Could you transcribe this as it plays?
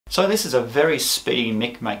So this is a very speedy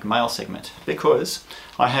MickMake Mail segment because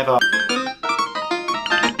I have a...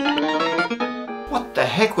 What the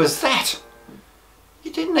heck was that?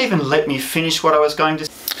 You didn't even let me finish what I was going to...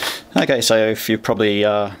 Okay, so if you probably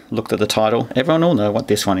looked at the title, everyone will know what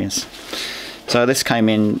this one is. So this came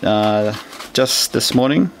in just this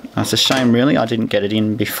morning. It's a shame really I didn't get it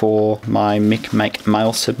in before my MickMake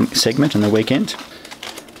Mail segment in the weekend.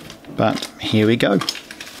 But here we go.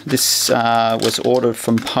 This was ordered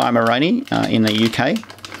from Pomeranian in the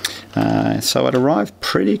UK, so it arrived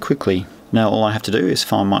pretty quickly. Now all I have to do is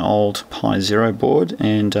find my old Pi Zero board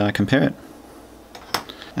and compare it.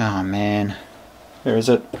 Oh man, where is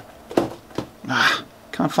it?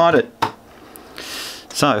 Can't find it.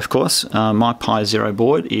 So of course my Pi Zero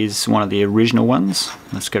board is one of the original ones.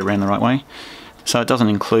 Let's get it around the right way. So it doesn't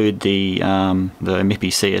include the MIPI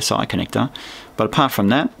CSI connector, but apart from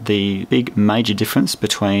that, the big major difference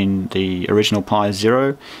between the original Pi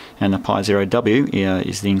Zero and the Pi Zero W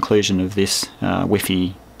is the inclusion of this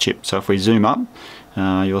Wi-Fi chip. So if we zoom up,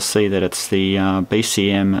 you'll see that it's the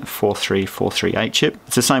BCM 43438 chip.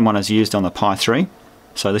 It's the same one as used on the Pi 3.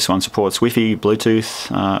 So this one supports Wi-Fi,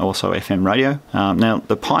 Bluetooth, also FM radio. Now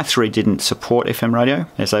the Pi 3 didn't support FM radio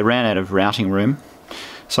as they ran out of routing room.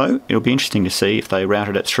 So it'll be interesting to see if they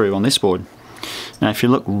routed it through on this board. Now if you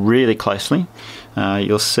look really closely,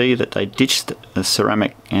 you'll see that they ditched the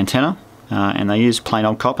ceramic antenna and they used plain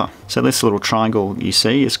old copper. So this little triangle you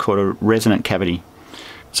see is called a resonant cavity.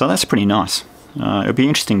 So that's pretty nice. It'll be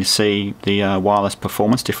interesting to see the wireless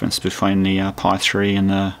performance difference between the Pi 3 and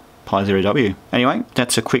the Pi Zero W. Anyway,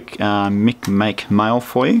 that's a quick MickMake Mail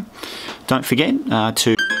for you. Don't forget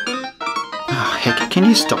to... Oh, heck, can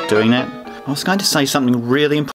you stop doing that? I was going to say something really important.